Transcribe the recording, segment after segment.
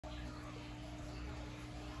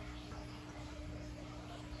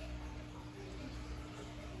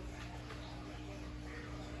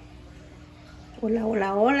Hola,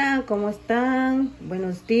 hola, hola, ¿cómo están?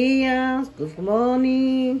 Buenos días, good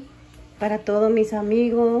morning. Para todos mis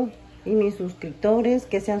amigos y mis suscriptores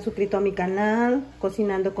que se han suscrito a mi canal,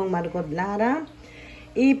 Cocinando con Margot Lara.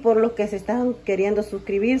 Y por los que se están queriendo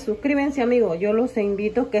suscribir, suscríbanse, amigos. Yo los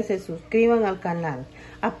invito a que se suscriban al canal.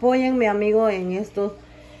 Apóyenme, amigos, en estos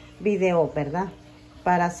videos, ¿verdad?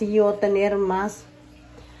 Para así yo tener más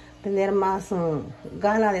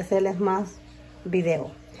ganas de hacerles más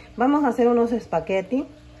videos. Vamos a hacer unos espaguetis.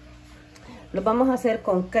 Los vamos a hacer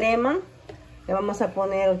con crema. Le vamos a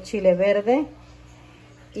poner chile verde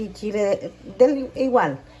y chile del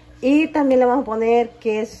igual. Y también le vamos a poner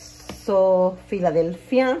queso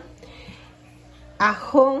Filadelfia,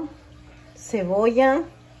 ajo, cebolla.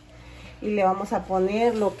 Y le vamos a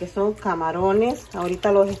poner lo que son camarones.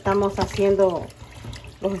 Ahorita los estamos haciendo,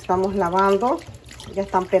 los estamos lavando. Ya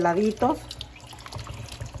están peladitos.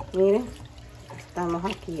 Miren, estamos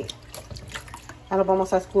aquí. Ahora los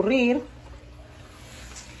vamos a escurrir.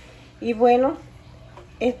 Y bueno,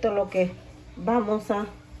 esto es lo que vamos a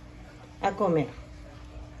comer.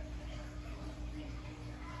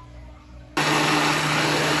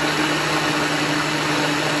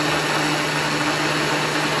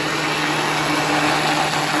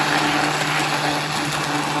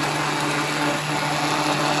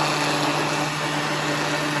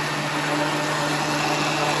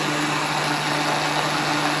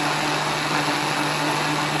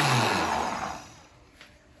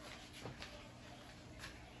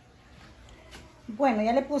 Bueno,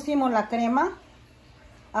 ya le pusimos la crema.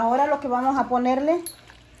 Ahora lo que vamos a ponerle,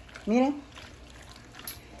 miren,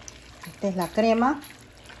 esta es la crema.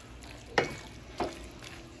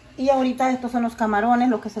 Y ahorita estos son los camarones,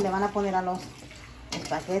 lo que se le van a poner a los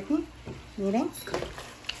espaguetis. Miren.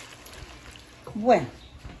 Bueno.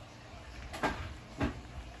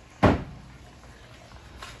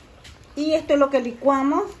 Y esto es lo que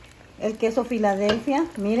licuamos, el queso Filadelfia,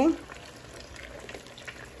 miren.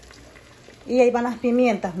 Y ahí van las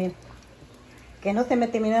pimientas, miren. Que no se me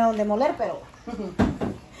terminaron de moler, pero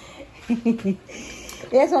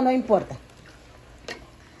eso no importa.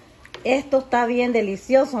 Esto está bien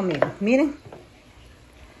delicioso, miren. Miren.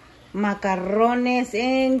 Macarrones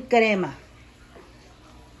en crema.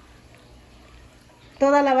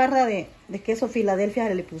 Toda la barra de queso Filadelfia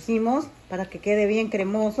le pusimos para que quede bien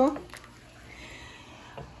cremoso.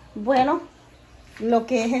 Bueno, lo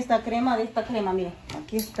que es esta crema, miren.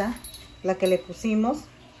 Aquí está la que le pusimos.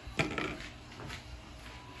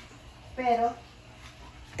 Pero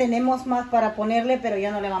tenemos más para ponerle, pero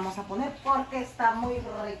ya no le vamos a poner porque está muy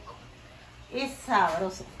rico y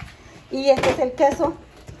sabroso. Y este es el queso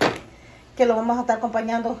que lo vamos a estar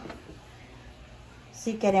acompañando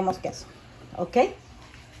si queremos queso, ¿ok?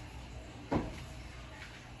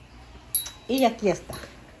 Y aquí está,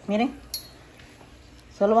 miren.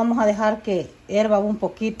 Solo vamos a dejar que hierva un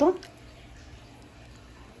poquito.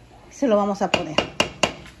 Se lo vamos a poner.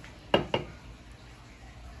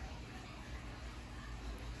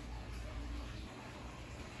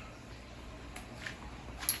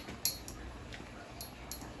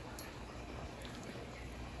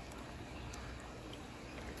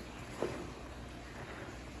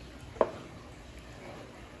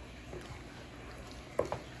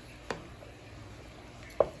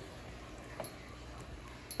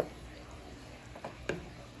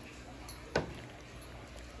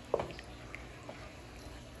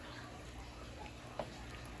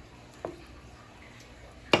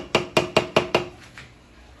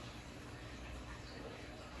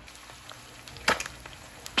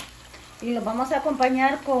 Y los vamos a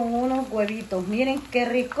acompañar con unos huevitos. Miren qué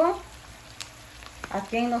rico. ¿A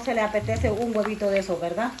quién no se le apetece un huevito de esos,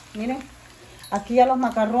 verdad? Miren. Aquí ya los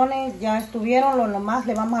macarrones ya estuvieron. Lo nomás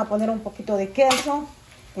le vamos a poner un poquito de queso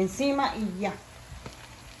encima y ya.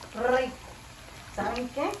 Rico. ¿Saben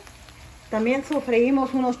qué? También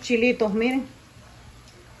sofreímos unos chilitos, miren.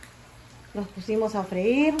 Los pusimos a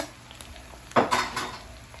freír.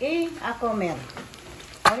 Y a comer.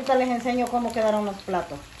 Ahorita les enseño cómo quedaron los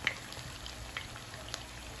platos.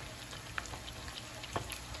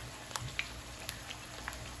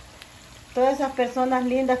 Todas esas personas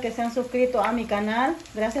lindas que se han suscrito a mi canal,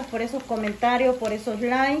 gracias por esos comentarios, por esos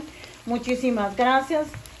likes, muchísimas gracias,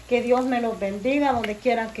 que Dios me los bendiga donde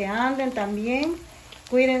quieran que anden también,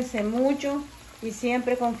 cuídense mucho y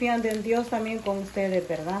siempre confiando en Dios también con ustedes,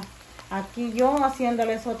 ¿verdad? Aquí yo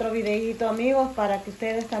haciéndoles otro videito, amigos, para que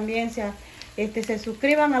ustedes también se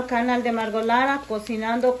suscriban al canal de Margot Lara,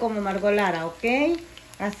 Cocinando como Margot Lara, ¿ok?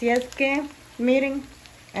 Así es que, miren,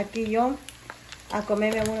 aquí yo a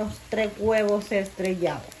comerme unos 3 huevos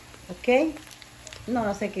estrellados, ¿ok?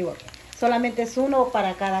 No se equivoquen. Solamente es uno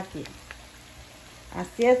para cada quien.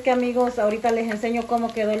 Así es que amigos, ahorita les enseño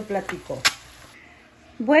cómo quedó el platico.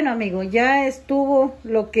 Bueno amigos, ya estuvo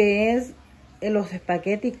lo que es los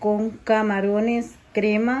espaguetis con camarones,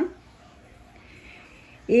 crema.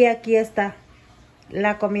 Y aquí está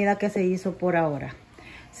la comida que se hizo por ahora.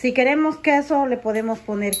 Si queremos queso, le podemos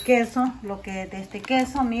poner queso, lo que es de este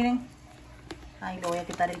queso, miren. Ahí le voy a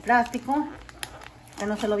quitar el plástico, que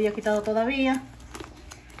no se lo había quitado todavía.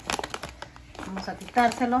 Vamos a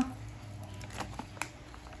quitárselo.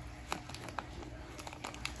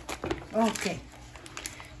 Ok.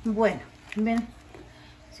 Bueno, ven.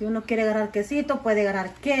 Si uno quiere agarrar quesito, puede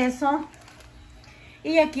agarrar queso.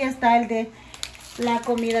 Y aquí está el de la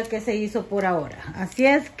comida que se hizo por ahora. Así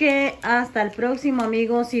es que hasta el próximo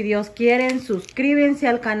amigos, si Dios quiere, suscríbanse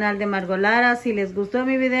al canal de Margot Lara. Si les gustó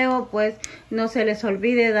mi video, pues no se les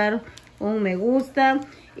olvide dar un me gusta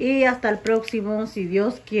y hasta el próximo si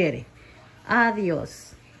Dios quiere.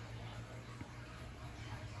 Adiós.